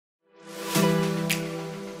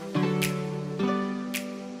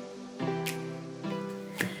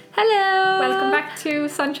Hello! Welcome back to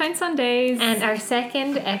Sunshine Sundays. And our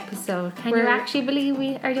second episode. Can you actually believe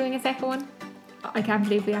we are doing a second one? I can't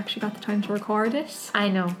believe we actually got the time to record it. I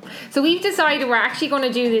know. So we've decided we're actually going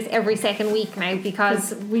to do this every second week now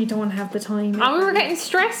because we don't have the time. And we were getting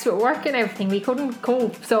stressed with work and everything. We couldn't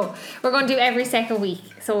cope. So we're going to do every second week.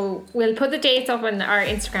 So we'll put the dates up on our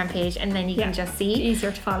Instagram page and then you can just see.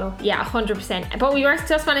 Easier to follow. Yeah, 100%. But we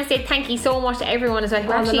just want to say thank you so much to everyone as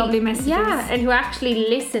well. All the lovely messages. Yeah, and who actually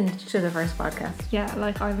listened to the first podcast. Yeah,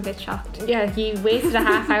 like I'm a bit shocked. Yeah, you wasted a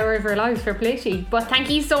half hour of your life for Plitty. But thank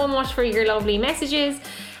you so much for your lovely messages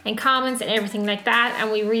and comments and everything like that.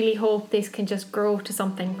 And we really hope this can just grow to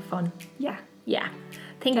something fun. Yeah. Yeah.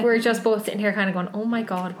 I think we're just both sitting here kind of going, oh my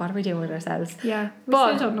God, what are we doing with ourselves? Yeah, we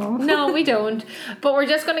but still don't know. No, we don't. But we're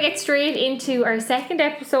just going to get straight into our second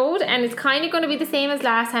episode, and it's kind of going to be the same as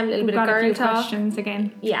last time, a little bit of girl talk. Questions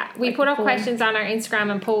again. Yeah, we put up questions on our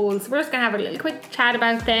Instagram and polls. We're just going to have a little quick chat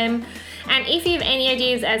about them. And if you have any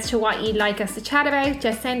ideas as to what you'd like us to chat about,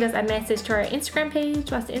 just send us a message to our Instagram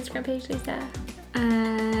page. What's the Instagram page, Lisa?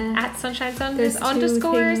 At Sunshine Sundays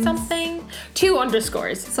underscore something. 2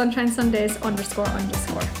 underscores. Sunshine Sundays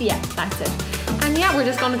 __. Yeah, that's it. And yeah, we're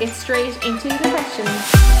just going to get straight into the questions.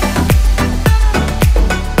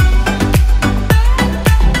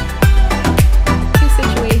 Two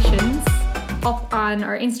situations up on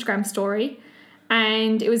our Instagram story,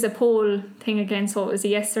 and it was a poll thing again, so it was a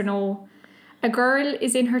yes or no. A girl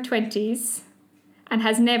is in her 20s and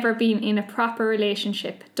has never been in a proper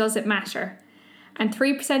relationship. Does it matter? And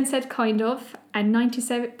 3% said kind of, and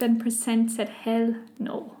 97% said hell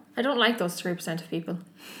no. I don't like those 3% of people.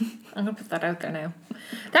 I'm going to put that out there now.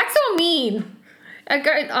 That's so mean.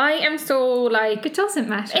 I am so like... It doesn't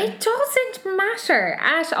matter. It doesn't matter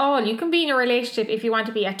at all. You can be in a relationship if you want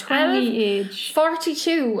to be at 12, any age,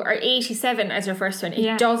 42 or 87 as your first one.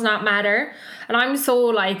 It does not matter. And I'm so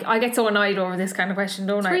like, I get so annoyed over this kind of question,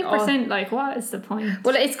 don't 3%, I? 3%, like, what is the point?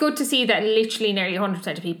 Well, it's good to see that literally nearly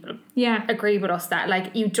 100% of people agree with us that,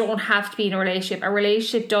 like, you don't have to be in a relationship. A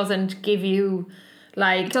relationship doesn't give you...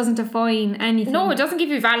 Like, it doesn't define anything. No, it doesn't give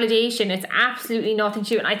you validation. It's absolutely nothing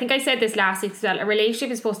to you. And I think I said this last week as well. A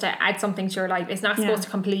relationship is supposed to add something to your life. It's not supposed to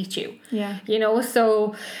complete you. Yeah. You know,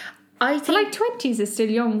 so I think... But like 20s is still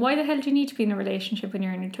young. Why the hell do you need to be in a relationship when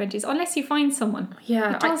you're in your 20s? Unless you find someone.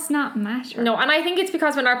 Yeah. It does not matter. No, and I think it's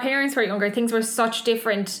because when our parents were younger, things were such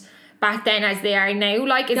different back then as they are now.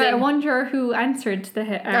 Like, I wonder who answered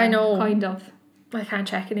the I know. Kind of. I can't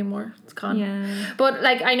check anymore. It's gone. Yeah. But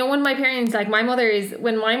like, I know when my parents, like when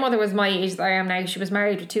my mother was my age that I am now, she was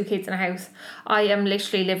married with 2 kids in a house. I am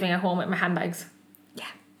literally living at home with my handbags. Yeah.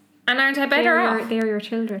 And aren't I better off? They are your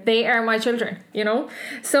children. They are my children, you know?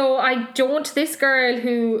 So this girl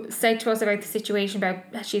who said to us about the situation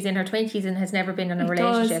about she's in her 20s and has never been in a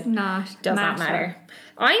relationship. Does not matter.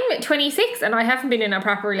 I'm 26 and I haven't been in a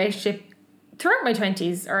proper relationship throughout my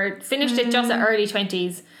 20s or finished it just at early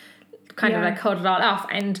 20s. Kind of like cut it all off,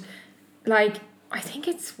 and like I think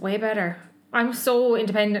it's way better. I'm so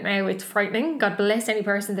independent now, it's frightening. God bless any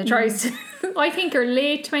person that tries to. I think your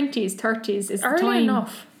late 20s, 30s is early the time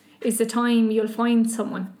enough. Is the time you'll find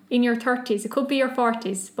someone. In your 30s, it could be your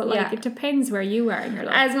 40s, but like it depends where you are in your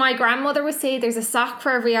life. As my grandmother would say, there's a sock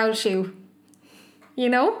for every owl shoe. You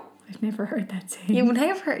know? I've never heard that saying. You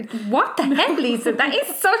never? What the hell, Lisa? That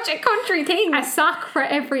is such a country thing. A sock for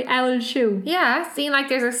every owl shoe. Yeah, seeing like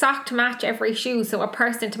there's a sock to match every shoe, so a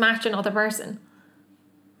person to match another person.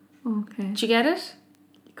 Okay. Did you get it?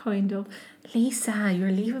 Kind of. Lisa, you're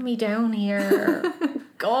leaving me down here.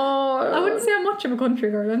 God. I wouldn't say I'm much of a country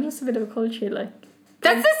girl. I'm just a bit of a culture, like.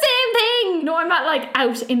 That's the same thing. No, I'm not like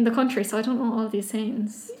out in the country, so I don't know all these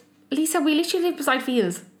sayings. Lisa, we literally live beside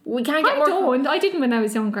fields. We can't get I didn't when I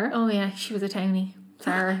was younger. Oh yeah, she was a townie.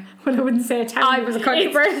 Sorry. Well, I wouldn't say a town. I was a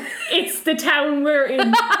country person. It's the town we're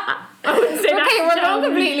in. I wouldn't say that. Okay, we're going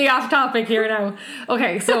completely off topic here now.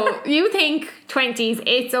 Okay, so you think 20s,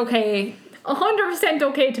 it's okay. 100%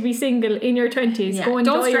 okay to be single in your 20s. Yeah, go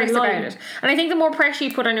enjoy don't stress your life. about it. And I think the more pressure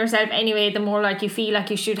you put on yourself anyway, the more like you feel like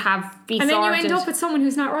you should be and sorted. then you end up with someone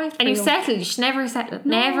who's not right for and you you. settle. You should never settle.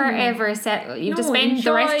 No. Never ever settle. You have to spend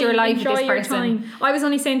the rest of your life with this person. Time. I was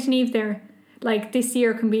only saying to Niamh there, like this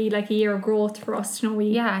year can be like a year of growth for us, you know.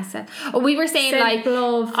 We were saying like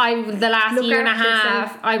self-love, the last year and a half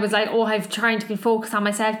yourself. I was like, I've trying to be focused on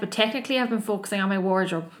myself, but technically I've been focusing on my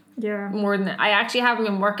wardrobe Yeah. more than I actually haven't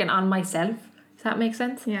been working on myself Does that make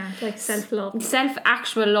sense? Yeah, like self-love.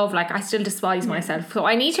 Self-actual love. Like, I still despise myself. So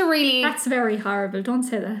I need to really... That's very horrible. Don't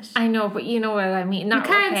say that. I know, but you know what I mean. You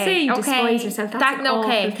can't say you despise yourself. That's an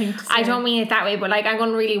awful thing to say. I don't mean it that way, but like, I'm going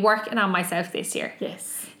to really work on myself this year.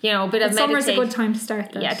 Yes. You know, a bit of meditation. Summer's a good time to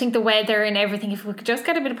start that. Yeah, I think the weather and everything, if we could just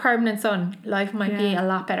get a bit of permanent sun, life might be a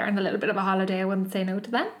lot better. And a little bit of a holiday, I wouldn't say no to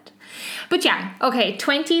that. But yeah, okay,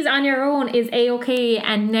 20s on your own is A-okay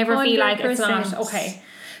and never feel like it's not. Okay.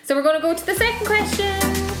 So we're going to go to the second question.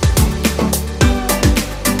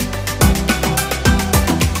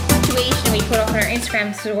 Situation we put up on our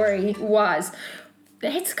Instagram story was,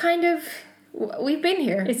 it's kind of... We've been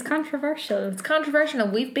here. It's controversial. It's controversial.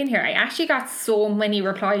 We've been here. I actually got so many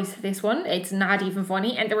replies to this one. It's not even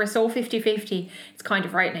funny. And they were so 50-50. It's kind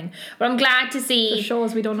of frightening. But I'm glad to see... It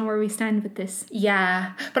shows we don't know where we stand with this.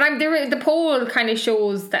 Yeah. But the poll kind of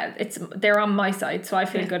shows that they're on my side. So I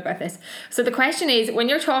feel good about this. So the question is, when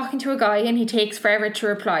you're talking to a guy and he takes forever to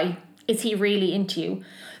reply, is he really into you?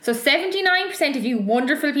 So 79% of you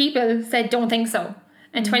wonderful people said don't think so.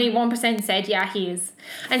 And 21% said, yeah, he is.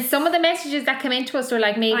 And some of the messages that come into us were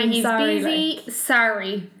like, maybe he's busy. Like,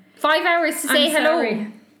 sorry. 5 hours to say hello.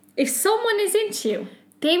 Sorry. If someone is into you,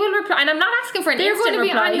 they will reply. And I'm not asking for an instant reply. They're going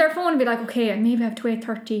to be on their phone and be like, okay, maybe I have to wait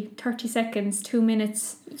 30 seconds, 2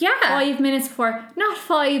 minutes. Yeah. 5 minutes for, not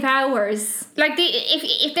 5 hours. Like,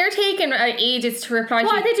 if they're taking ages to reply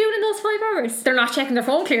what are they doing in those 5 hours? They're not checking their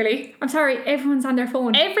phone, clearly. I'm sorry, everyone's on their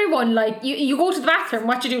phone. Everyone, like, you go to the bathroom,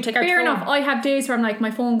 what you do, take out your phone. Fair enough, I have days where I'm like, my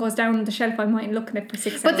phone goes down on the shelf, I might look at it for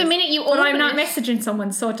 6 hours. But the minute you open But I'm not messaging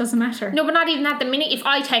someone, so it doesn't matter. No, but not even that. The minute, if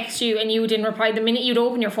I text you and you didn't reply, the minute you'd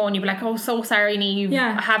open your phone, you'd be like, oh, so sorry,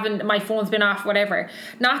 Niamh, haven't, my phone's been off, whatever.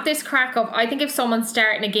 Not this crack up. I think if someone's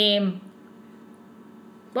starting a game...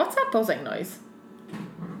 What's that buzzing noise?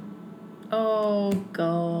 Oh,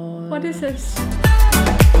 God. What is this?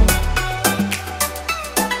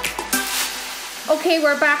 Okay,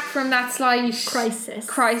 we're back from that slight...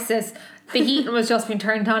 Crisis. The heat was just being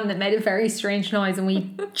turned on and it made a very strange noise and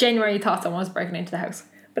we genuinely thought someone was breaking into the house.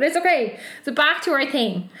 But it's okay. So back to our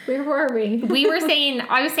thing. Where were we?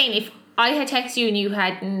 I was saying if I had texted you and you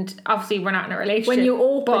hadn't, obviously we're not in a relationship. When you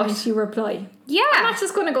open it, you reply. Yeah. I'm not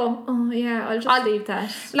just going to go, oh yeah, I'll leave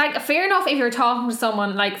that. Like, fair enough if you're talking to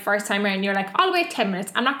someone like first time around, you're like, I'll wait 10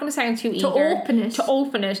 minutes. I'm not going to sound too eager. To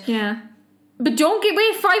open it. Yeah. But don't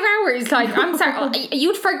wait 5 hours. Like, I'm sorry.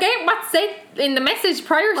 You'd forget what's said in the message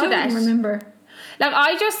prior to that. I wouldn't remember. Like,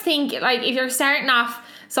 I just think, like, if you're starting off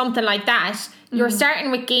something like that, you're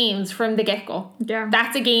starting with games from the get-go. Yeah.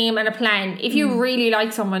 That's a game and a plan. If you really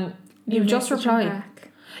like someone, you just reply.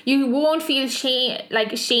 You won't feel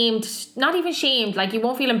shamed, not even shamed, like you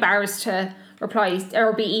won't feel embarrassed to reply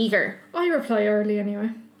or be eager. I reply early anyway.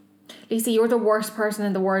 Lisa, you're the worst person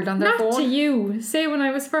in the world on their phone. Not to you. Say when I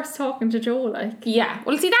was first talking to Joe, like. Yeah,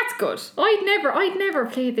 well see, that's good. I'd never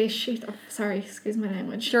play this shit. Oh, sorry, excuse my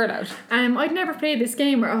language. Sure it out. I'd never play this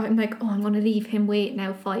game where I'm like, I'm going to leave him wait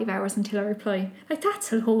now 5 hours until I reply. Like,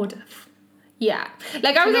 that's a load of... Yeah.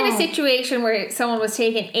 Like, I was in a situation where someone was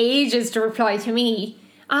taking ages to reply to me.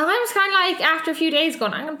 And I was kind of like, after a few days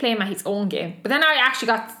going, I'm going to play his own game. But then I actually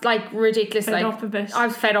got, like, ridiculous. Fed up a bit. I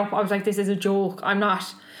was fed up. I was like, this is a joke. I'm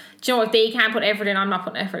not... Do you know, if they can't put effort in, I'm not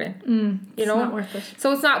putting effort in. You know? It's not worth it.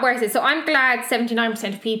 So it's not worth it. So I'm glad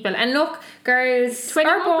 79% of people. And look, girls,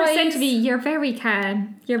 21% of you, you're very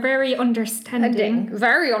calm. You're very understanding.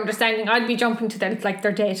 Very understanding. I'd be jumping to them like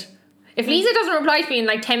they're dead. If Lisa doesn't reply to me in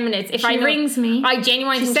like 10 minutes, she rings me. I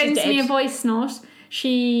genuinely think she's dead. She sends me a voice note.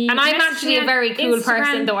 And I'm actually a very cool Instagram,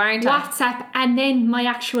 person though, aren't I? WhatsApp, and then my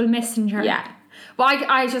actual messenger. Yeah. Well,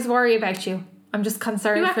 I just worry about you. I'm just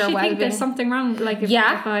concerned for your well-being. You actually think there's something wrong, like if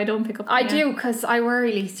I don't pick up the I do, because I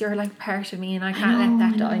worry, Lisa, you're like part of me and I can't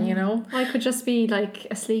let that die, you know? I could just be like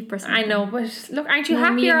asleep or something. I know, but look, aren't you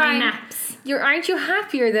happier? Aren't you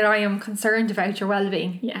happier that I am concerned about your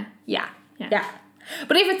well-being? Yeah.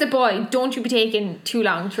 But if it's a boy, don't you be taking too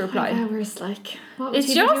long to reply. 5 hours, like, what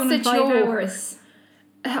it's just doing in 5 hours?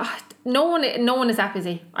 No one is that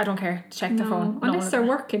busy. I don't care to check their phone. Unless they're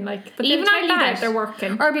working, like, but even tell like that they're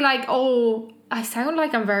working. Or be like, oh, I sound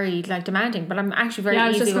like I'm very like demanding, but I'm actually very easy. I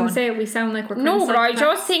was just going to say we sound like we're no, but I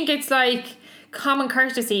just think it's like common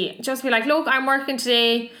courtesy. Just be like, look, I'm working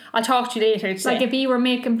today. I'll talk to you later today. Like if you were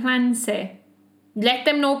making plans, say, let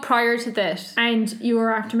them know prior to that, and you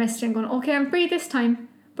were after messaging going, okay, I'm free this time,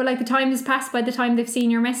 but like the time has passed by the time they've seen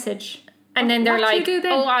your message, and then they're like,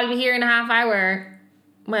 oh, I'll be here in a half hour.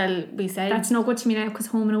 Well, we said that's no good to me now because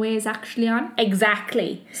Home and Away is actually on.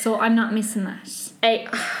 Exactly. So I'm not missing that.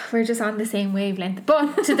 We're just on the same wavelength.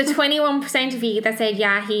 But to the 21% of you that said,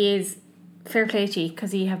 yeah, he is, fair play to you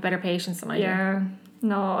because you have better patience than I do.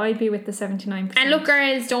 No, I'd be with the 79%. And look,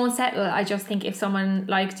 girls, don't settle. I just think if someone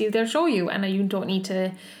likes you, they'll show you, and you don't need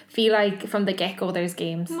to feel like from the get-go there's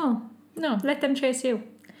games. No, let them chase you.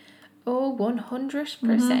 Oh,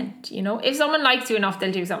 100%. You know, if someone likes you enough,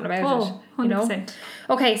 they'll do something about it. 100%. You know?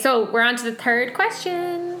 Okay, so we're on to the third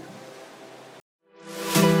question.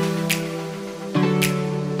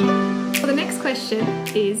 So the next question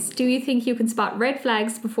is, do you think you can spot red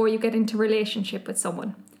flags before you get into a relationship with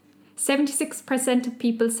someone? 76% of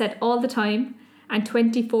people said all the time, and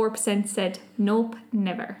 24% said nope,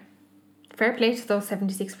 never. Fair play to those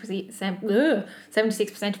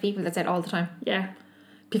 76% of people that said all the time. Yeah.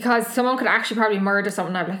 Because someone could actually probably murder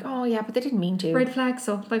someone. I'd be like, oh yeah, but they didn't mean to. Red flag,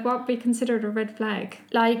 so like what would be considered a red flag?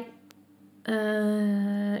 Like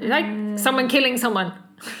someone killing someone.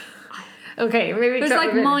 Okay, maybe there's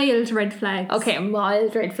like mild red flags. Okay, a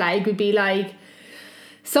mild red flag would be like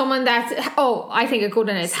someone that's I think a good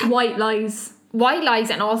one is white lies. White lies,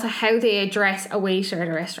 and also how they address a waiter at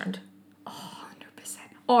a restaurant. 100%.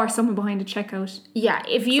 Or someone behind a checkout. Yeah,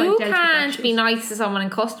 if you can't be nice to someone in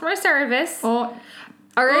customer service, or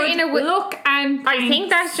in a look, and I think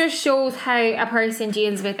that just shows how a person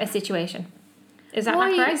deals with a situation. Is that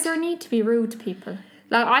not correct? Why is there a need to be rude to people?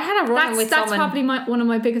 Like, I had a run-in with someone. That's probably one of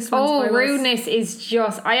my biggest ones. Oh, rudeness is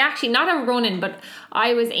just... I actually... Not a run-in, but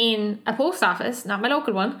I was in a post office, not my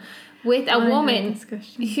local one, with a woman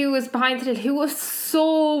who was behind the till, who was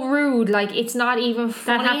so rude. Like, it's not even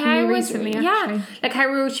funny. That happened recently, actually. Yeah, like how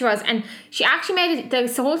rude she was. And she actually made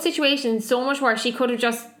the whole situation so much worse. She could have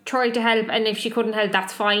just tried to help, and if she couldn't help,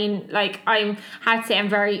 that's fine. Like, I had to say I'm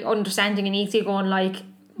very understanding and easygoing, like...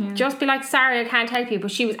 Yeah. Just be like, sorry, I can't help you. But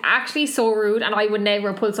she was actually so rude, and I would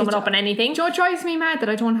never pull someone up on anything. Joe drives me mad that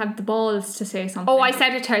I don't have the balls to say something. Oh, I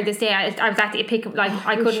said it to her this day. I was at the pick up, like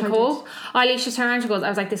I couldn't cope. I just turned around and goes, I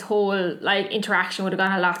was like, this whole like interaction would have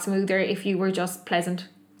gone a lot smoother if you were just pleasant.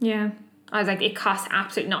 Yeah. I was like, it costs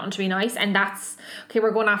absolutely nothing to be nice, and that's okay.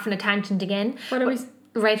 We're going off on a tangent again. What are we?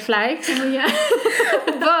 Red flags. Oh yeah.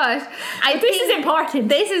 But this is important.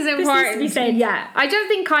 This is important. This needs to be said. Yeah. I just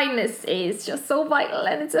think kindness is just so vital,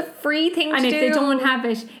 and it's a free thing to do. And if they don't have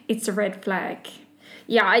it, it's a red flag.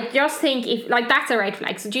 Yeah, I just think if like that's a red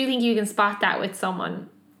flag. So do you think you can spot that with someone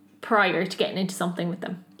prior to getting into something with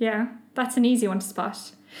them? Yeah, that's an easy one to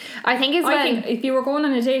spot. I think as well. I think if you were going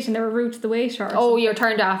on a date and they were rude to the waiter. You're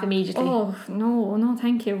turned off immediately. Oh, no,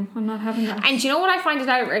 thank you. I'm not having that. And do you know what I find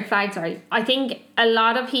out red flags are? I think a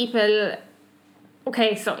lot of people...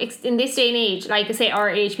 Okay, so it's in this day and age, like I say, our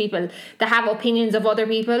age people, they have opinions of other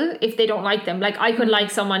people if they don't like them. Like, I could like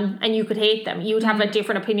someone and you could hate them. You would have a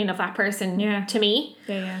different opinion of that person to me.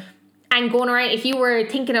 Yeah. And going around, if you were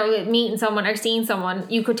thinking of meeting someone or seeing someone,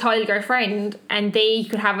 you could tell your friend and they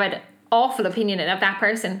could have an awful opinion of that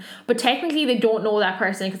person. But technically they don't know that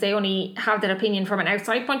person because they only have that opinion from an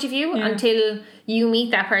outside point of view until you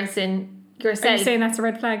meet that person yourself. Are you saying that's a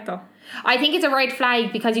red flag though? I think it's a red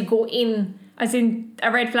flag because you go in... As in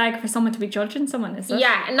a red flag for someone to be judging someone, is it?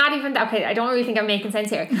 Yeah, not even that. Okay, I don't really think I'm making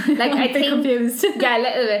sense here. Like, I think confused. Yeah, a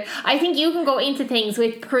little bit. I think you can go into things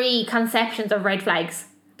with preconceptions of red flags.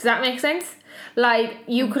 Does that make sense? Like,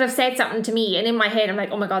 you could have said something to me, and in my head, I'm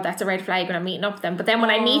like, oh my god, that's a red flag when I'm meeting up with them. But then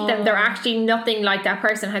when I meet them, they're actually nothing like that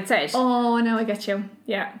person had said. Oh, now I get you.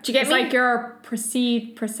 Yeah. Do you get me? It's like your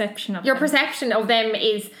perceived perception of them. Your perception of them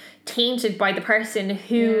is tainted by the person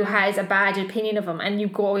who has a bad opinion of them, and you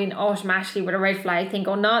go in automatically with a red flag, think,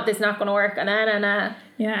 oh no, this is not going to work, nah.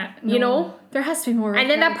 Yeah. No. You know? There has to be more red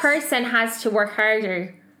and then flags. That person has to work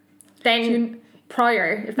harder than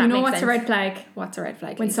prior, if that makes sense. You know what's a red flag? What's a red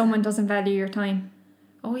flag? When someone doesn't value your time.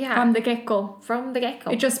 Oh yeah. From the get-go.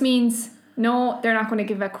 It just means, no, they're not going to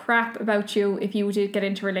give a crap about you if you did get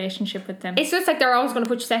into a relationship with them. It's just like they're always going to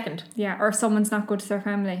put you second. Yeah, or if someone's not good to their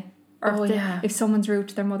family. Or if someone's rude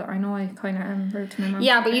to their mother. I know I kind of am rude to my mom.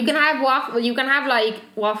 Yeah, but you can have waffle. You can have like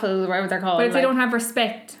waffle, whatever they're called. But if they don't have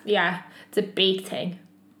respect. Yeah, it's a big thing.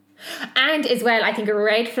 And as well, I think a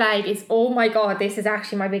red flag is, oh my god, this is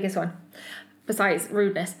actually my biggest one. Besides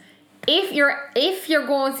rudeness. If you're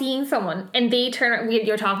going seeing someone and they turn out,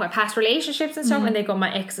 you're talking about past relationships and stuff, and they go,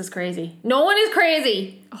 my ex is crazy. No one is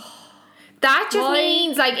crazy. That just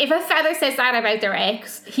means, like, if a fella says that about their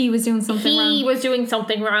ex, he was doing something wrong. He was doing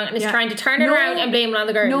something wrong and is trying to turn it around and blame it on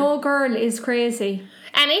the girl. No girl is crazy.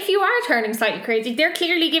 And if you are turning slightly crazy, they're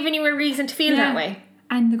clearly giving you a reason to feel that way.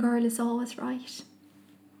 And the girl is always right.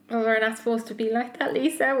 Well, we're not supposed to be like that,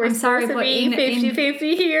 Lisa. We're supposed to be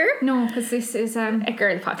 50-50 here. No, because this is a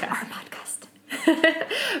girl podcast. Our podcast.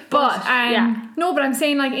 but no, but I'm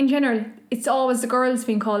saying, like, in general, it's always the girls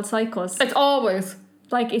being called psychos. It's always.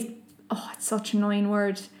 Like, it's Oh, it's such an annoying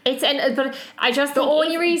word. But I just The think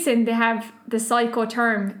only reason they have the psycho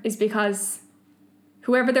term is because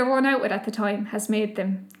whoever they're going out with at the time has made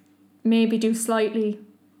them maybe do slightly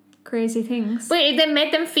crazy things. But it then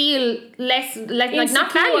made them feel less, like not Insecure.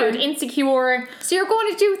 valued, insecure. So you're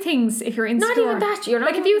going to do things if you're insecure. Not even that. You're not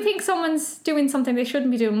like if you think someone's doing something they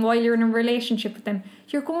shouldn't be doing while you're in a relationship with them,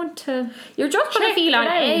 you're going to. You're just going to check feel it on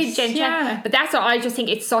out. edge and Yeah. check. But that's what I just think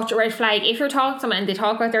it's such a red flag. If you're talking to someone and they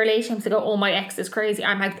talk about their relationships, they go, "Oh, my ex is crazy."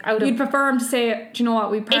 I'm like, out of. You'd prefer them to say, "Do you know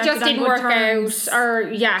what? We parted It just on didn't good work terms. out,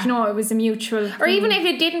 or yeah. Do you know it was a mutual. Or even if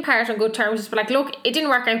it didn't part on good terms, just be like, "Look, it didn't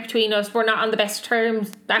work out between us. We're not on the best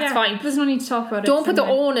terms. That's fine." There's no need to talk about it. Don't put the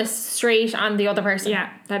anyway. onus straight on the other person. Yeah,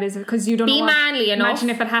 that is because you don't Be know what, manly enough. Imagine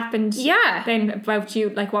if it happened. Yeah. Then about you,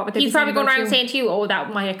 like what would they He's be saying probably going about around you? saying to you, "Oh,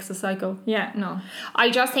 that my ex is psycho." Yeah, no. I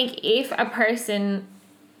just think if a person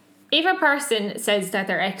says that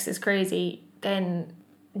their ex is crazy, then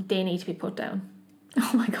they need to be put down.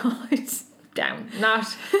 Oh my god. Down. Not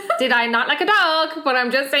did I not like a dog, but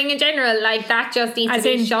I'm just saying in general, like that just needs As to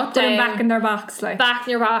be in, shut put down. them back in their box, like. Back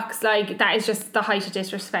in your box, like that is just the height of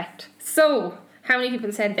disrespect. So, how many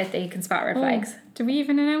people said that they can spot red flags? Did we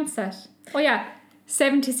even announce that? Oh yeah,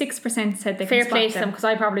 76% said they Fair can play spot to them, because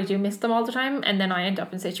I probably do miss them all the time, and then I end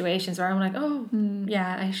up in situations where I'm like, oh,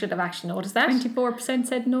 yeah, I should have actually noticed that. 24%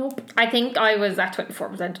 said nope. I think I was at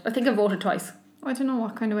 24%. I think I voted twice. I don't know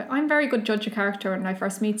what kind of way. I'm very good judge of character when I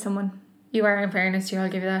first meet someone. You are, in fairness to you, I'll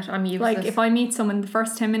give you that. I'm useless. Like if I meet someone, the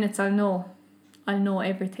first 10 minutes I'll know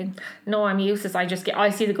everything. No, I'm useless. I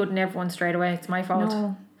see the good in everyone straight away. It's my fault.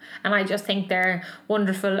 No. And I just think they're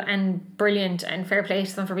wonderful and brilliant, and fair play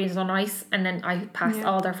to them for being so nice. And then I pass Yeah.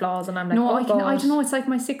 all their flaws, and I'm like, No, oh I God. don't know. It's like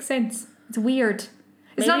my sixth sense. It's weird. It's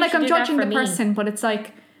Maybe not you like should I'm do that judging for the me. person, but it's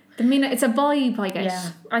like the minute it's a vibe I get. Yeah,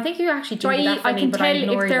 I think you actually do So that for I me, can but tell I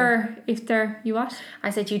ignore if they're you what? I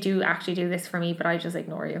said you do actually do this for me, but I just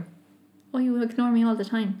ignore you. Oh, you ignore me all the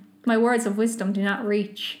time. My words of wisdom do not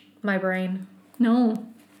reach. My brain. No.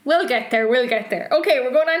 We'll get there. Okay,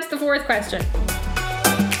 we're going on to the fourth question.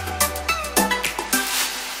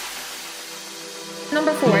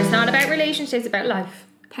 Number 4 is not about relationships, it's about life.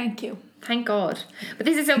 Thank you. Thank God. But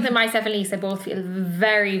this is something myself and Lisa both feel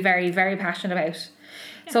very, very, very passionate about.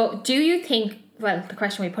 Yeah. So do you think, well, the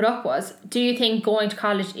question we put up was, do you think going to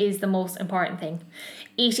college is the most important thing?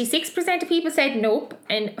 86% of people said nope,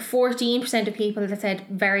 and 14% of people that said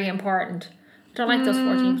very important. I don't like those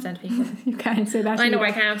 14% of people. You can't say that. I know either.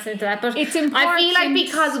 I can't say that, but It's important. I feel like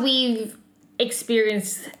because we've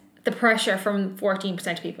experienced the pressure from 14%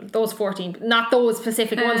 of people, those 14, not those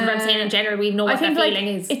specific ones, but I'm saying in general, we know what that feeling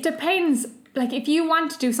is. It depends. Like if you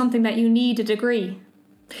want to do something that you need a degree,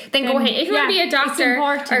 then go ahead. If you want to be a it's doctor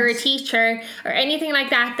important. or a teacher or anything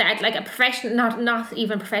like that like a professional, not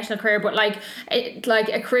even professional career, but like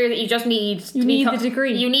a career that you just need. You need the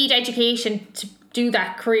degree. You need education to do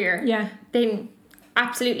that career. Yeah. Then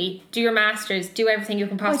absolutely do your masters. Do everything you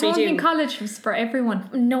can I possibly don't do. think college was for everyone.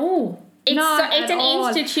 No. It's Not an at all.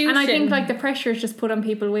 institution. And I think like the pressure is just put on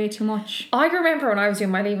people way too much. I remember when I was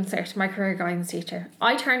doing my leaving cert, my career guidance teacher,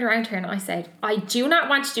 I turned around to her and I said, I do not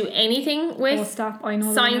want to do anything with Oh, stop. I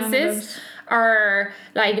know that I'm sciences or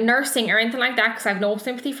like nursing or anything like that, because I have no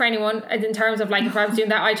sympathy for anyone. In terms of like if I was doing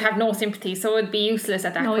that, I'd have no sympathy, so it'd be useless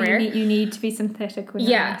at that No, career. you need to be synthetic with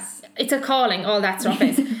Yes, it's a calling, all that stuff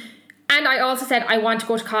is. And I also said I want to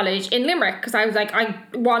go to college in Limerick, because I was like, I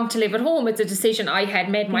want to live at home. It's a decision I had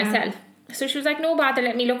made myself. So she was like, no bother,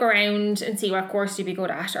 let me look around and see what course you'd be good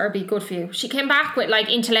at or be good for you. She came back with like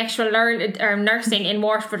intellectual nursing in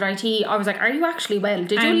Waterford IT. I was like, are you actually well?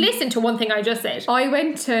 Did you listen to one thing I just said?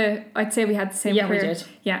 I'd say we had the same Yeah, we career. did.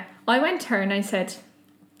 Yeah. I went to her and I said,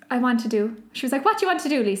 I want to do. She was like, what do you want to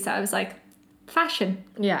do, Lisa? I was like, fashion.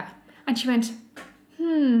 Yeah. And she went,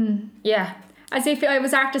 Yeah. as if I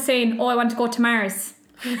was after saying, oh, I want to go to Mars.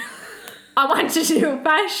 I want to do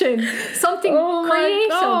fashion. Something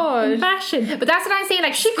creative in fashion. But that's what I'm saying.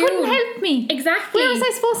 Like She couldn't help me. Exactly. Where was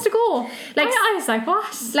I supposed to go? Like, I was like,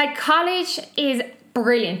 what? Like college is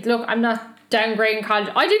brilliant. Look, I'm not downgrading college.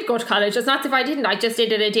 I did go to college. It's not as if I didn't. I just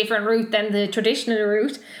did it a different route than the traditional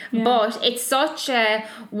route. Yeah. But it's such a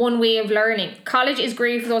one way of learning. College is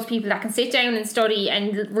great for those people that can sit down and study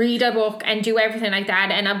and read a book and do everything like that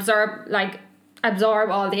and absorb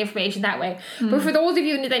all the information that way. But for those of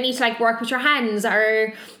you that need to like work with your hands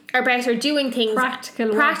or are better doing things,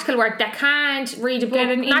 Practical work that can't read a book, Get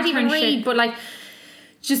an not even internship. read, but like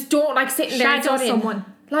just don't like sitting there and Shadow studying. someone.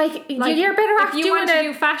 Like you're better off if you doing want to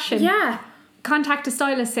do fashion. Yeah. Contact a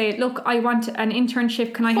stylist, say, look, I want an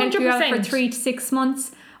internship. Can I help you out for 100%. 3 to 6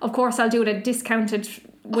 months? Of course, I'll do it at a discounted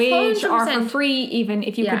wage or for 100%. free, even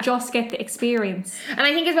if you Yeah. could just get the experience. And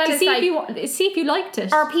I think as well To it's see like, if you liked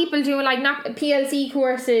it. are people doing like PLC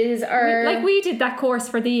courses or Like we did that course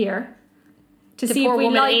for the year to the see poor if we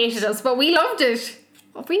woman liked hated us, but we loved it.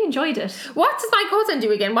 We enjoyed it. What does my cousin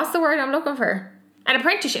do again? What's the word I'm looking for? An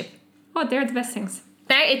apprenticeship. Oh, they're the best things.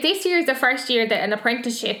 Now, this year is the first year that an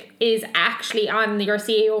apprenticeship is actually on your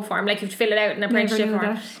CAO form. Like, you have to fill it out in an apprenticeship knew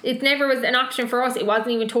form. that. It never was an option for us. It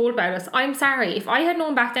wasn't even told about us. I'm sorry. If I had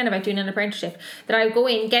known back then about doing an apprenticeship, that I would go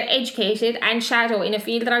in, get educated and shadow in a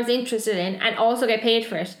field that I was interested in and also get paid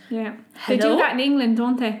for it. Yeah. They do Hello? that in England,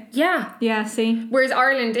 don't they? Yeah. Yeah, see. Whereas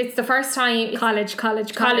Ireland, it's the first time... College. College.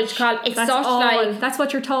 It's That's such all. like... That's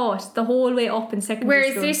what you're taught the whole way up in secondary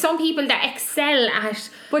Whereas school. there's some people that excel at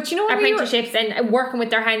But you know when we were, apprenticeships and working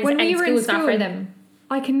with their hands when and we were in school's not for school, them.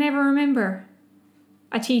 I can never remember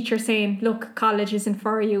a teacher saying, look, college isn't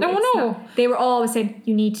for you. No, It's no. not." They were always saying,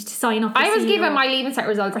 you need to sign up. I was CAO. given my Leaving Cert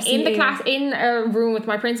results Or in the CAO. class, in a room with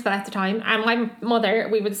my principal at the time, and my mother.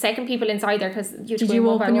 We were the second people inside there because you Did you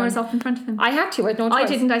open yours up in front of them? I had to. I had no choice. I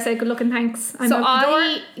didn't. I said, good luck and thanks. I'm So out the door.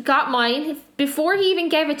 I got mine before he even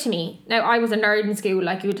gave it to me. Now, I was a nerd in school.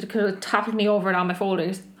 Like, you could have toppled me over it on my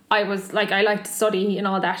folders. I was like, I like to study and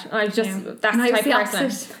all that. And I was just, Yeah. that's And the I was type the of person.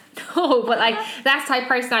 opposite. No, but like, that's the type of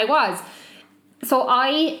person I was. So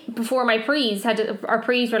I, before my prees, our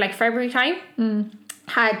prees were like February time,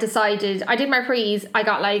 had decided, I did my prees, I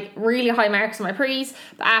got like really high marks on my prees,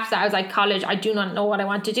 but after that I was like, college, I do not know what I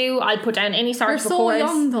want to do. I'll put down any sort You're of a so course.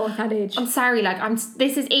 young though at that age. I'm sorry, like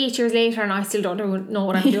this is 8 years later and I still don't know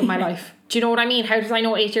what I'm doing with my life. Do you know what I mean? How did I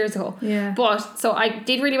know 8 years ago? Yeah. But so I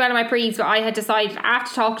did really well in my prees, but I had decided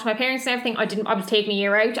after talking to my parents and everything, I was taking a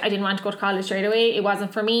year out. I didn't want to go to college straight away. It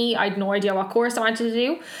wasn't for me. I had no idea what course I wanted to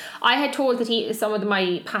do. I had told some of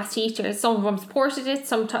my past teachers, some of them supported it,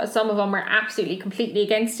 some of them were absolutely completely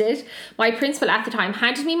against it. My principal at the time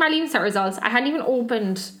handed me my Leaving Cert results. I hadn't even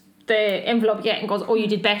opened the envelope yet and goes, oh, you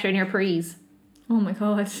did better in your prees. Oh my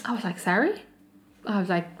god. I was like, sorry? I was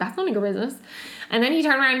like, that's none of your business. And then he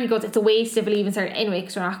turned around and he goes, it's a waste of Leaving Cert anyway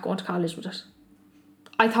because you're not going to college with it.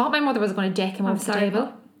 I thought my mother was going to deck him I'm off the sorry,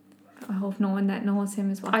 table. I hope no one that knows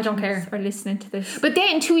him is watching I don't this care. or listening to this. But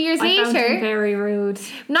then 2 years I found him later, very rude.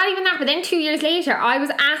 not even that, but then 2 years later, I was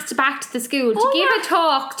asked back to the school to Oh, give yeah. a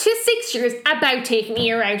talk to 6 years about taking a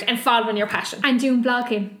year out and following your passion. And doing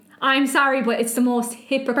blogging. I'm sorry, but it's the most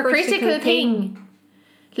hypocritical Critical thing.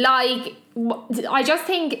 Like, I just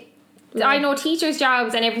think, I know teachers'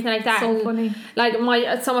 jobs and everything like that. So and funny. Like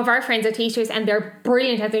some of our friends are teachers and they're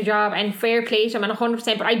brilliant at their job and fair play to them and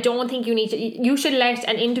 100%. But I don't think you should let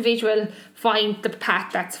an individual find the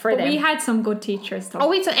path that's for But them. we had some good teachers though. Oh,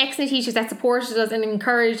 we had some excellent teachers that supported us and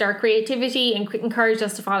encouraged our creativity and encouraged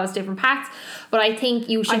us to follow different paths. But I think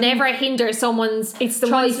you should never hinder someone's It's the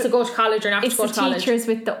choice ones- to go to college or not to It's go the to college. teachers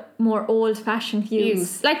with the more old-fashioned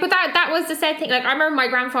views. Like, but that was the sad thing. Like, I remember my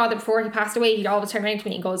grandfather, before he passed away, he'd always turn around to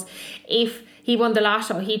me and goes, if he won the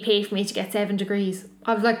lotto, he'd pay for me to get 7 degrees.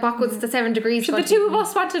 I was like, what was the 7 degrees? So the going two to of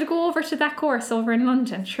us wanted to go over to that course over in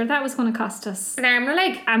London. Sure, that was going to cost us an arm and a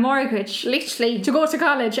leg. a mortgage Literally. to go to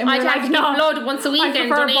college. And we I'd were have like, to give no, blood once a week I and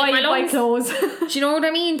prefer donate my buy lungs. clothes. Do you know what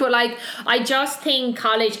I mean? But like, I just think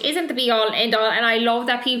college isn't the be all end all, and I love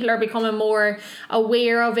that people are becoming more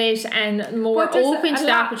aware of it and more But there's open to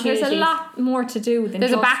the opportunities. There's a lot more to do than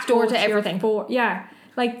There's a just back door go to your everything. yeah,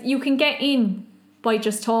 like you can get in by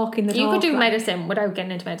just talking the You talk. could do like, medicine without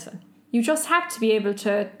getting into medicine. You just have to be able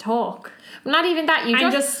to talk Not even that. You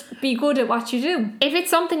and just be good at what you do. if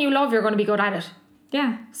it's something you love, you're going to be good at it.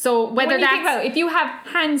 Yeah. So whether When you think that's about it, if you have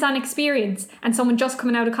hands-on experience and someone just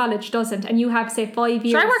coming out of college doesn't, and you have say 5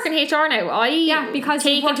 years, I work in HR now. because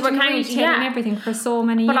take you've worked into in account retail and everything for so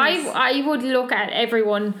many But years. I would look at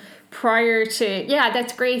everyone prior to,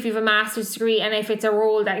 that's great if you have a master's degree and if it's a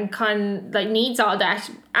role that needs all that,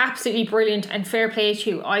 absolutely brilliant and fair play to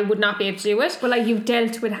you. I would not be able to do it. But like you've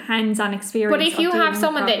dealt with hands-on experience. But if of you dealing have with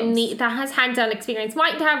someone problems. that has hands-on experience,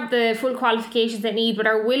 might have the full qualifications they need, but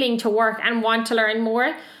are willing to work and want to learn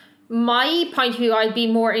more, my point of view, I'd be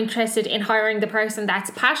more interested in hiring the person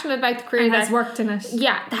that's passionate about the career, and that has worked in it.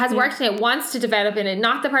 has worked in it, wants to develop in it,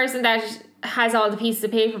 not the person that has all the pieces of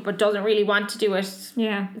paper but doesn't really want to do it.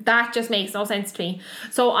 Yeah. That just makes no sense to me.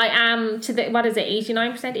 So I am to the, what is it,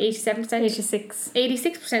 89%, 87%? 86.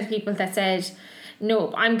 86% of people that said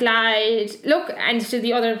No, I'm glad. Look, and to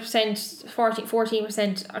the other percent,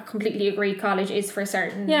 14%, I completely agree. College is for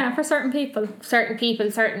certain. Yeah, for certain people. Certain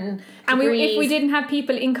people, certain. And degrees. if we didn't have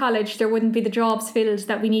people in college, there wouldn't be the jobs filled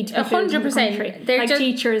that we need to be filled in the 100%. country. They're like just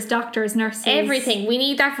teachers, doctors, nurses, everything. We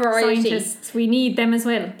need that variety. scientists. We need them as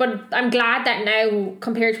well. But I'm glad that now,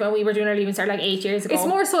 compared to when we were doing our Leaving Cert like 8 years ago. It's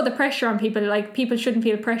more so the pressure on people. Like, people shouldn't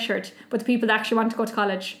feel pressured, but the people that actually want to go to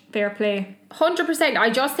college, fair play. 100%. I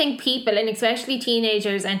just think people, and especially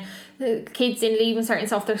teenagers and kids in Leaving Cert and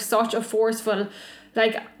stuff, they're such a forceful,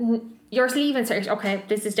 like, you're Leaving Cert, okay,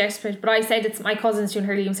 this is desperate, but I said it's my cousin's doing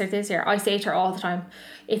her Leaving Cert this year. I say to her all the time,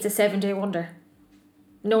 it's a 7-day wonder.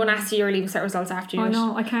 No one asks you your Leaving Cert results after you. Oh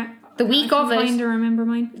no, I can't. The week of it. I can't remember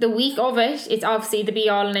mine. The week of it, it's obviously the be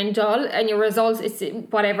all and end all, and your results, it's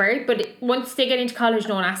whatever. But once they get into college,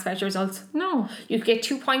 no one asks about your results. No. You get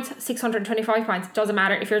 2 points, 625 points. Doesn't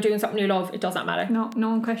matter if you're doing something you love. It does not matter. No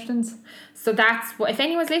one questions. So that's what. If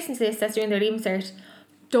anyone's listening to this, that's doing their Leaving Cert,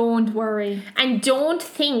 don't worry, and don't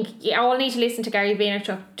think you all need to listen to Gary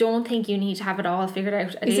Vaynerchuk. Don't think you need to have it all figured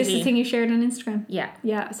out. Is this the thing you shared on Instagram? Yeah.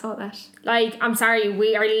 Yeah, I saw that. Like, I'm sorry,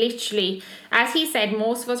 we are literally, as he said,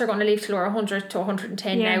 most of us are going to live till we're 100 to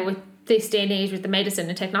 110 now with this day and age with the medicine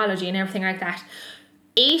and technology and everything like that.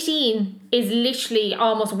 18 is literally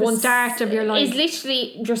almost the start of your life. Is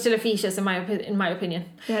literally, you're still a fetus in my opinion.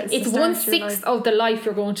 Yeah, it's 1/6 of the life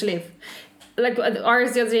you're going to live. Like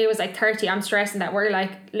ours the other day was like 30. I'm stressing that we're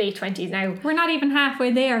like late 20s now. We're not even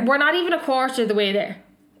halfway there. We're not even a quarter of the way there.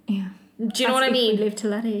 Yeah. Do you know what I mean? We live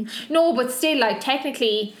till that age. No, but still, like,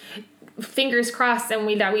 technically, fingers crossed,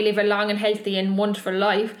 and that we live a long and healthy and wonderful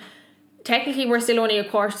life. Technically, we're still only a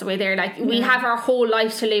quarter of the way there. Like, we have our whole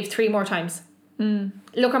life to live 3 more times.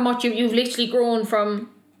 Look how much you've literally grown from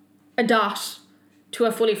a dot to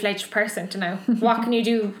a fully fledged person to now. What can you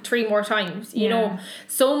do 3 more times? You know,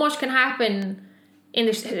 so much can happen in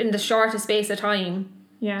the shortest space of time.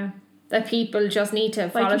 Yeah. That people just need to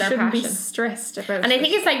follow their passion. Be stressed about. And I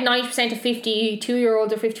think it's like 90% of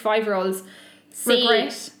 52-year-olds or 55-year-olds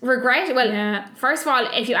regret. Well, first of all,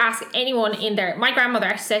 if you ask anyone in there, my grandmother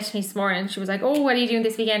actually said to me this morning, she was like, oh, what are you doing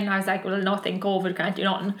this weekend? And I was like, well, nothing, COVID, can't do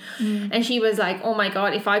nothing. And she was like, oh my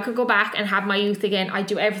God, if I could go back and have my youth again, I'd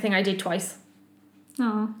do everything I did twice.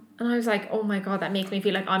 Oh. And I was like, oh my God, that makes me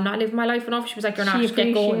feel like I'm not living my life enough. She was like, you're not, just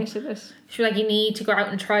get going. She was like, you need to go out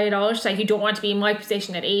and try it all. She's like, you don't want to be in my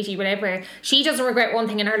position at 80, whatever. She doesn't regret one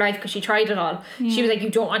thing in her life because she tried it all. She was like,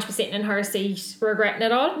 you don't want to be sitting in her seat regretting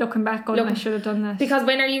it all. Looking back on, I should have done that. Because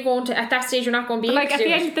when are you going to, at that stage, you're not going to be able to do it. Like, at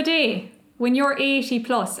the end of the day, when you're 80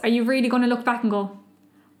 plus, are you really going to look back and go,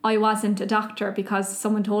 I wasn't a doctor because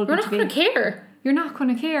someone told me to be? You're not going to care. You're not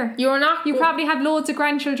going to care. You're not. You probably have loads of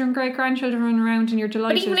grandchildren, great-grandchildren running around and you're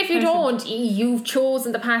delighted. But even if you don't, you've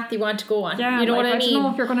chosen the path you want to go on. Yeah, you know what I mean? I don't know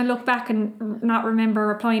if you're going to look back and not remember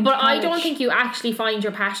applying But to college. I don't think you actually find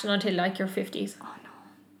your passion until like your 50s. Oh no.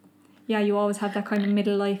 Yeah, you always have that kind of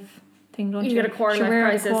middle life thing, don't you? You get a quarter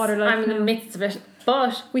life crisis. I'm in the midst of it.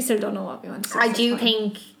 But we still don't know what we want to do. I do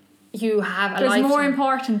think you have a there's lifetime. More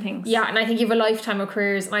important things. Yeah, and I think you have a lifetime of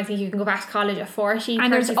careers, and I think you can go back to college at 40, and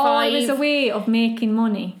 35. there's always a way of making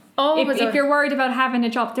money. If you're worried about having a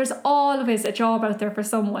job, there's always a job out there for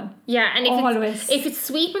someone. Yeah, and if it's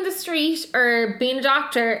sweeping the street or being a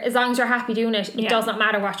doctor, as long as you're happy doing it, it does not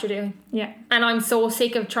matter what you're doing. Yeah. And I'm so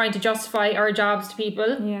sick of trying to justify our jobs to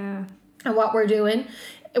people. Yeah. And what we're doing.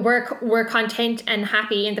 We're content and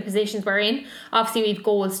happy in the positions we're in. Obviously, we've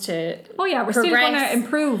goals to we're still going to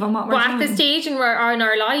improve on what we're doing. But at the stage in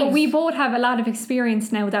our lives, but we both have a lot of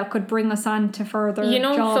experience now that could bring us on to further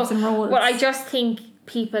jobs and roles. Well, I just think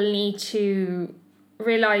people need to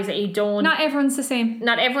realise that you don't. Not everyone's the same.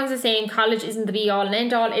 Not everyone's the same. College isn't the be all and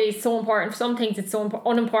end all. It is so important for some things. It's so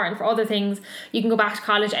unimportant for other things. You can go back to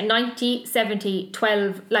college at 90, 70,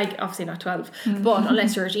 12. Like, obviously not 12, but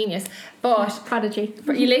unless you're a genius. But prodigy.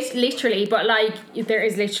 But you literally, but like there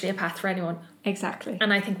is literally a path for anyone. Exactly.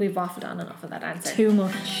 And I think we've waffled on enough of that answer. Too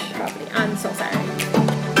much. Probably. I'm so sorry.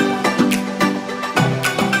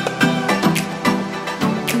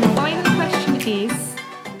 And the final question is,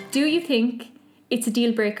 do you think it's a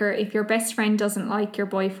deal breaker if your best friend doesn't like your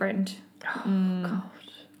boyfriend? Oh, God.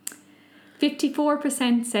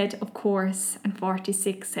 54% said of course and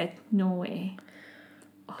 46% said no way.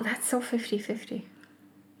 Oh, that's so 50-50.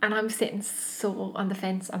 And I'm sitting so on the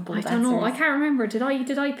fence on both answers. I don't know. I can't remember. Did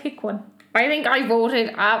I pick one? I think I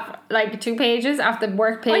voted up like 2 pages off the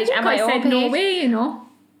work page and my own page. I said no way, you know.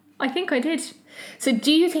 I think I did. So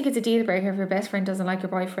do you think it's a deal breaker if your best friend doesn't like your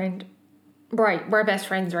boyfriend? Right, we're best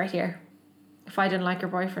friends right here. If I didn't like your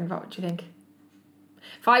boyfriend, what would you think?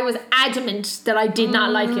 If I was adamant that I did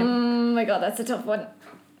not like him. Oh my God, that's a tough one.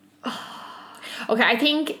 Okay, I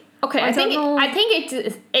think it's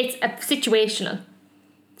a situational.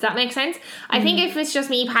 Does that make sense? I think if it's just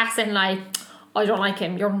me passing like, I don't like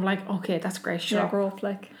him, you're like, okay, that's great, sure. Yeah, grow up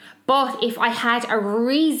like. But if I had a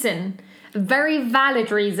reason, a very valid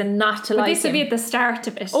reason not to like him. This would be at the start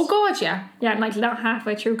of it. Oh God, yeah. Yeah, and like not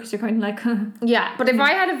halfway through because you're kind of like, Yeah, but if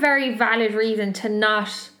I had a very valid reason to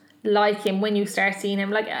not like him when you start seeing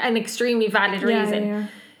him, like an extremely valid reason,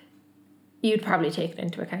 you'd probably take it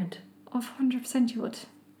into account. Oh, 100% you would.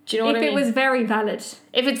 Do you know what I mean? If it was very valid.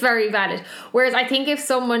 If it's very valid. Whereas I think if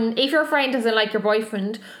your friend doesn't like your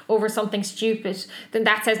boyfriend over something stupid, then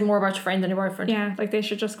that says more about your friend than your boyfriend. Yeah, like they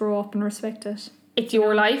should just grow up and respect it. It's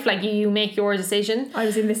your life, like you make your decision. I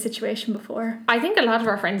was in this situation before. I think a lot of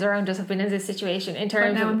our friends around us have been in this situation in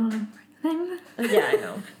terms of... Yeah, I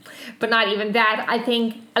know. But not even that. I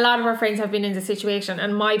think a lot of our friends have been in this situation,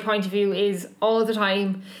 and my point of view is all the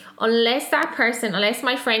time, unless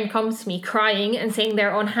my friend comes to me crying and saying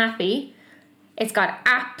they're unhappy, it's got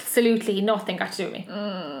absolutely nothing got to do with me.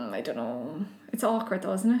 I don't know. It's awkward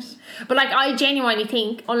though, isn't it? But like, I genuinely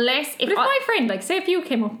think, if my friend, like, say if you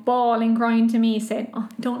came up bawling, crying to me saying, I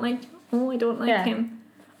don't like him,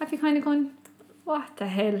 I'd be kind of going, what the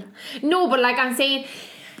hell? No, but like I'm saying,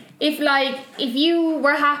 if you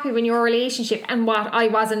were happy when your relationship and I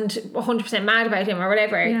wasn't 100% mad about him or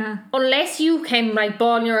whatever, unless you came like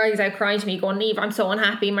bawling your eyes out crying to me going, Eve, I'm so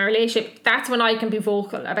unhappy in my relationship, that's when I can be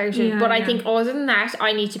vocal about it. But I think other than that,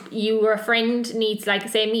 your friend needs, like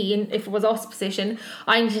say me, and if it was us position,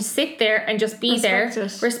 I need to sit there and just be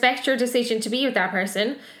respect your decision to be with that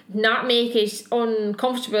person, not make it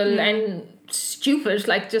uncomfortable and stupid,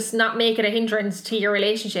 like just not make it a hindrance to your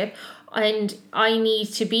relationship. And I need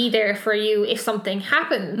to be there for you if something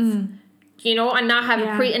happens, you know, and not have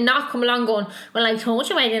and not come along going, well, I told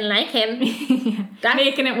you I didn't like him. That's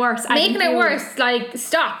making it worse. Like,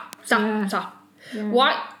 stop. Yeah.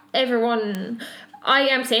 What everyone, I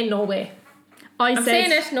am saying no way. I'm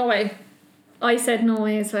saying it, no way. I said no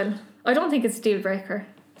way as well. I don't think it's a deal breaker.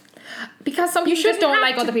 Because some people just don't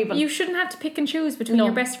like other people. You shouldn't have to pick and choose between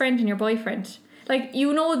your best friend and your boyfriend. Like,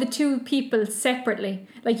 you know the two people separately.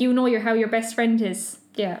 Like, you know how your best friend is.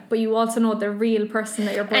 Yeah. But you also know the real person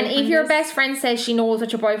that your boyfriend is. And if your best friend says she knows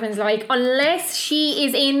what your boyfriend's like, unless she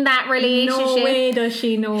is in that relationship... No way does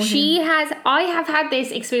she know him. I have had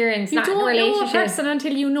this experience, you don't know a person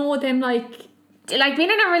until you know them, like being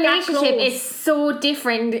in a relationship is so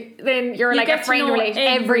different than you're like a friend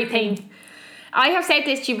relationship. Everything. I have said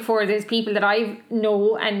this to you before. There's people that I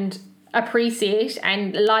know and appreciate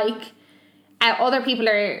and like... other people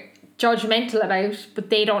are judgmental about, but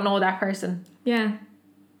they don't know that person. Yeah.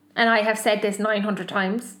 And I have said this 900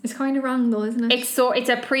 times. It's kind of wrong though, isn't it? It's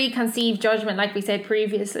a preconceived judgment, like we said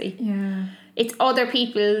previously. Yeah. It's other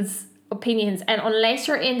people's opinions, and unless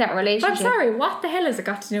you're in that relationship... I'm sorry, what the hell has it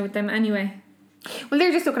got to do with them anyway? Well,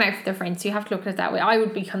 they're just looking out for their friends, so you have to look at it that way. I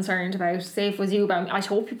would be concerned about, say if it was you about me, I'd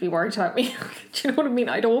hope you'd be worried about me. Do you know what I mean?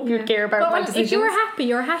 I'd hope you'd care about my decisions. If you were happy,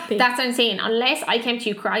 you're happy. That's what I'm saying. Unless I came to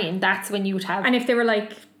you crying, that's when you would have... And if they were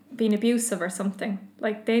like being abusive or something,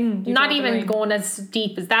 like then... Not even going as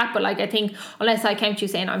deep as that, but like I think unless I came to you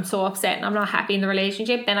saying I'm so upset and I'm not happy in the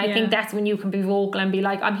relationship, then I think that's when you can be vocal and be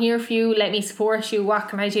like, I'm here for you, let me support you, what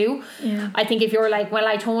can I do? Yeah. I think if you're like, well,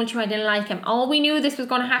 I told you I didn't like him, we knew this was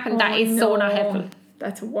going to happen, that is so not helpful.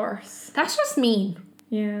 That's worse. That's just mean.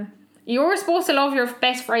 Yeah. You're supposed to love your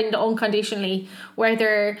best friend unconditionally,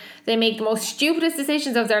 whether they make the most stupidest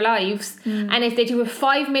decisions of their lives, and if they do it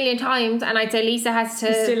 5 million times, and I'd say Lisa has to...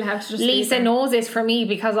 You still have to just Lisa knows this for me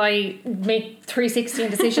because I make 316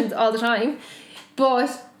 decisions all the time, but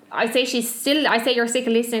I say you're sick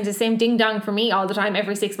of listening to the same ding dong for me all the time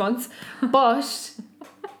every 6 months, but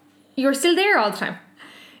you're still there all the time.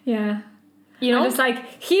 Yeah. You know, and it's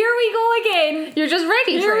like, here we go again. You're just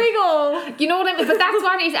ready. Here we go. You know what I mean? But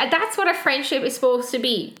that's what a friendship is supposed to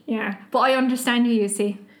be. Yeah, but I understand you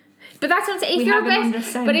see. But that's what I'm saying. If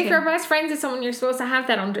your best friends is someone, you're supposed to have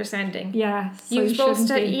that understanding. Yeah, so you're supposed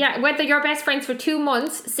to. Whether you're best friends for 2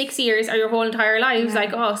 months, 6 years, or your whole entire lives,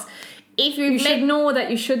 like us. If you should know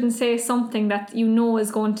that you shouldn't say something that you know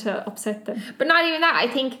is going to upset them. But not even that. I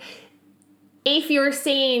think. If you're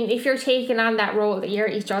taking on that role that you're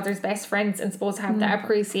each other's best friends and supposed to have that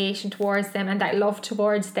appreciation towards them and that love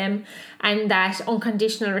towards them and that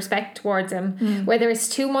unconditional respect towards them, whether it's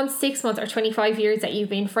 2 months, 6 months or 25 years that you've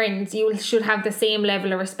been friends, you should have the same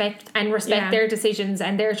level of respect and respect their decisions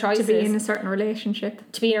and their choices. To be in a certain relationship.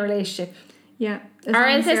 Yeah. Or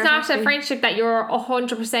else it's not a friendship that you're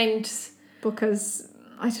 100%. Because...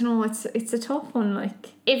 I don't know, it's a tough one,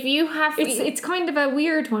 like... If you have... It's kind of a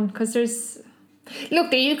weird one, because there's...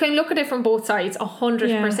 Look, you can look at it from both sides,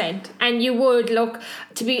 100%. And you would look,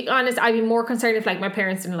 to be honest, I'd be more concerned if like my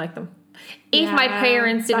parents didn't like them. If my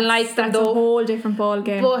parents didn't like them, that's a whole different ball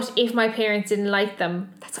game. But if my parents didn't like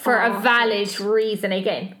them, for a valid reason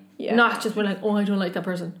again, not just be like, oh, I don't like that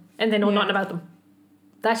person, and they know nothing about them.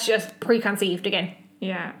 That's just preconceived again.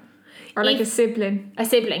 Yeah. Or like a sibling. A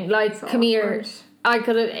sibling, like, come here. I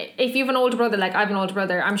could have, if you have an older brother, like I have an older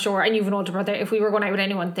brother, I'm sure, and you have an older brother, if we were going out with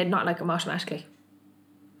anyone, they'd not like him automatically.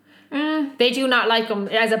 They do not like him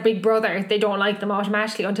as a big brother. They don't like them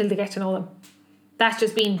automatically until they get to know them. That's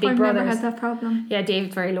just being big brothers. I've never had that problem. Yeah,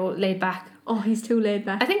 David's very laid back. Oh, he's too laid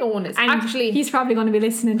back. I think Owen is. And actually, he's probably going to be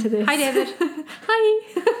listening to this. Hi, David. Hi.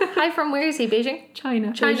 Hi, from where is he? Beijing?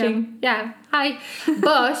 China. Beijing. Yeah. Hi.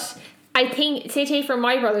 But I think, say from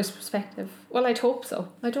my brother's perspective, well, I'd hope so.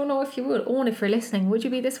 I don't know if you would. Owen, if you're listening, would you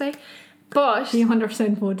be this way? But he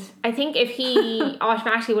 100% would. I think if he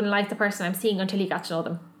automatically wouldn't like the person I'm seeing until he got to know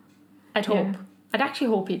them, I'd hope. Yeah. I'd actually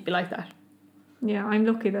hope he'd be like that. Yeah, I'm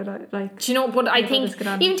lucky that I like. Do you know? But I think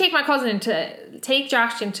even take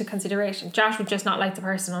Josh into consideration. Josh would just not like the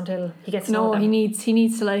person until he gets to know them. No, he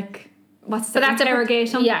needs to like. What's the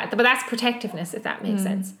interrogate him? Yeah, but that's protectiveness, if that makes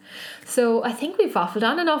sense. So I think we've waffled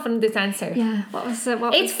on enough on this answer. Yeah. What was it?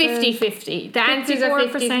 It's 50-50. The answers are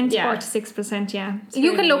 50%, 46%. Yeah.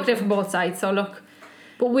 You can look at it from both sides. So look.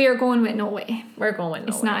 But we're going with no way. We're going with no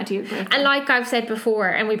way. It's not a deal breaker. And like I've said before,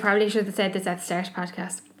 and we probably should have said this at the start of the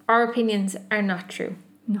podcast, our opinions are not true.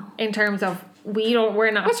 No. In terms of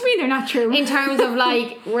we're not. What do you mean they're not true? In terms of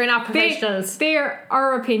like we're not professionals. They're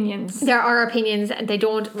our opinions. They're our opinions, and they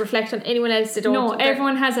don't reflect on anyone else. They don't. No,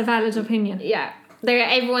 everyone has a valid opinion. Yeah,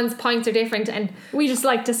 everyone's points are different, and we just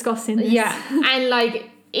like discussing this. Yeah, and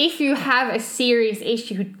like if you have a serious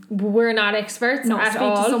issue, we're not experts at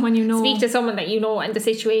all. Speak to someone you know. Speak to someone that you know and the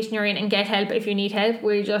situation you're in, and get help if you need help.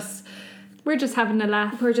 We're just having a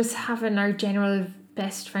laugh. We're just having our general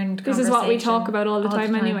best friend conversation. This is what we talk about all the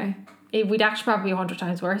time anyway. We'd actually probably be 100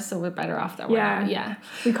 times worse, so we're better off that way. Yeah.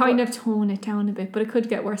 We kind of tone it down a bit, but it could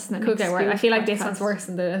get worse than it could get worse. I feel like this one's worse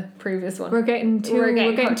than the previous one. We're getting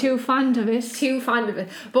too fond of it. Too fond of it.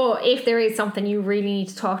 But if there is something you really need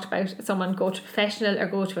to talk about, someone, go to a professional or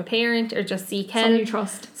go to a parent or just seek help.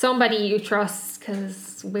 Somebody you trust,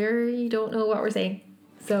 because we don't know what we're saying.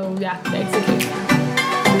 So yeah, basically.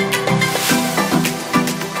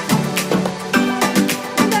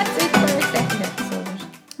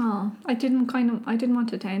 I didn't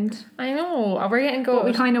want it to end. I know. We're getting good. But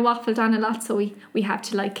we kind of waffled on a lot, so we had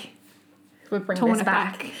to we'll bring tone this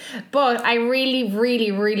back. But I really,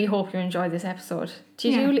 really, really hope you enjoyed this episode.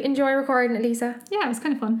 Did you enjoy recording it, Lisa? Yeah, it was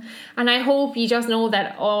kind of fun. And I hope you just know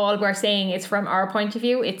that all we're saying is from our point of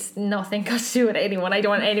view. It's nothing got to do with anyone. I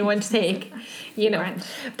don't want anyone to take,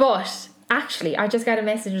 But actually, I just got a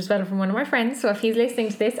message as well from one of my friends. So if he's listening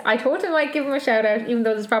to this, I totally might give him a shout out, even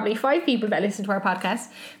though there's probably 5 people that listen to our podcast.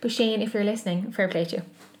 But Shane, if you're listening, fair play to you.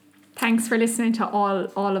 Thanks for listening to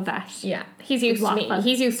all of that. Yeah, he's used to me.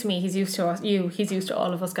 He's used to me. He's used to us. He's used to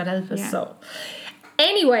all of us. God help us. Yeah. So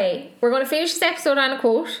anyway, we're going to finish this episode on a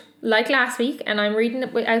quote, like last week, and I'm reading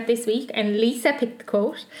it out this week. And Lisa picked the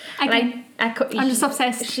quote. I'm just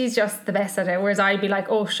obsessed. She's just the best at it. Whereas I'd be like,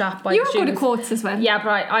 oh, shop, buy the shoes. You're good at quotes as well. Yeah,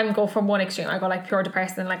 but I'm go from one extreme. I go like pure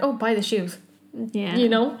depressed and like, oh, buy the shoes. Yeah.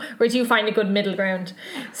 Where do you find a good middle ground?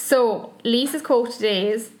 So Lisa's quote today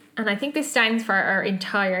is, and I think this stands for our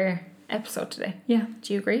entire episode today. Yeah.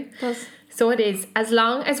 Do you agree? It does. So it is, as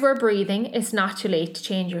long as we're breathing, it's not too late to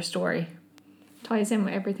change your story. Ties in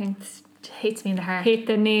with everything. It hits me in the heart. Hit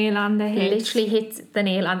the nail on the head. Literally hits the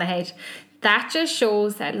nail on the head. That just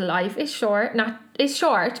shows that life is short.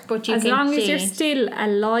 But you as can long change. as you're still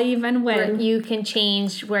alive and well, you can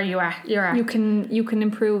change where you're at. You can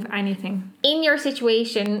improve anything in your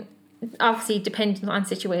situation. Obviously, depending on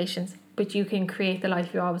situations, but you can create the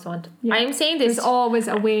life you always want. Yeah. I am saying this. There's always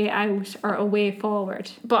a way out or a way forward.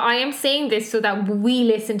 But I am saying this so that we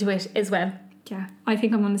listen to it as well. Yeah, I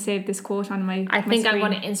think I'm going to save this quote on my. I think I'm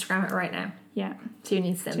going to Instagram it right now. Yeah, so you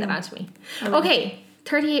need to send that out to me. Okay.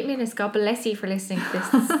 38 minutes. God bless you for listening to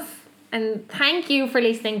this. And thank you for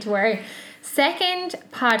listening to our second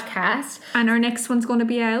podcast. And our next one's going to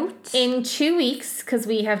be out in 2 weeks, because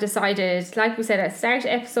we have decided, like we said at the start of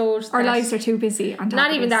the episode, our lives are too busy.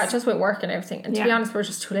 Not even that, just with work and everything. And to be honest, we're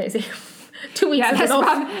just too lazy. 2 weeks is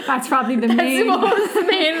enough. That's probably the main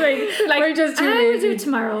thing. Like, we're just too lazy. We'll do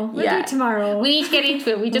tomorrow. We'll do tomorrow. We need to get into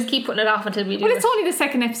it. We just keep putting it off until we do it. Well, it's only the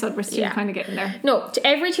second episode. We're still kind of getting there. No,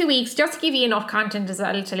 every 2 weeks, just to give you enough content as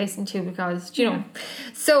well to listen to, because, you know.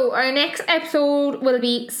 So our next episode will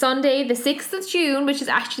be Sunday, the 6th of June, which is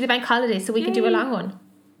actually the bank holiday, so we can do a long one.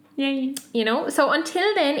 Yay. You know, so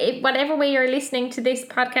until then, whatever way you're listening to this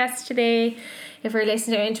podcast today, if you're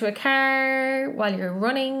listening to it into a car, while you're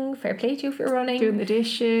running, fair play to you if you're running. Doing the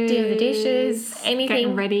dishes. Anything.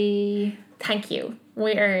 Getting ready. Thank you.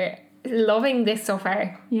 We're loving this so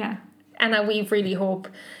far. Yeah. And we really hope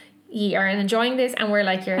you are enjoying this, and we're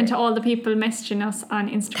like and to all the people messaging us on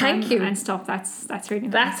Instagram Thank you. and stuff, that's really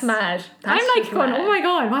nice. That's mad. I'm like going, oh my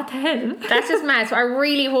god, what the hell? That's just mad. So I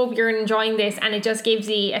really hope you're enjoying this, and it just gives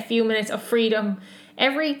you a few minutes of freedom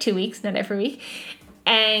every 2 weeks, not every week,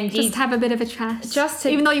 and just have a bit of a chat. Just to,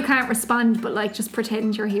 even though you can't respond, but like just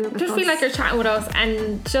pretend you're here with us. Just feel like you're chatting with us,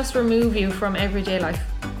 and just remove you from everyday life.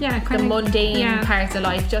 Yeah, the mundane parts of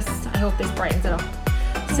life. Just I hope this brightens it up.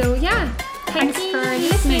 So yeah. Thanks for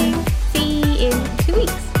listening. See you in 2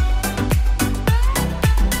 weeks.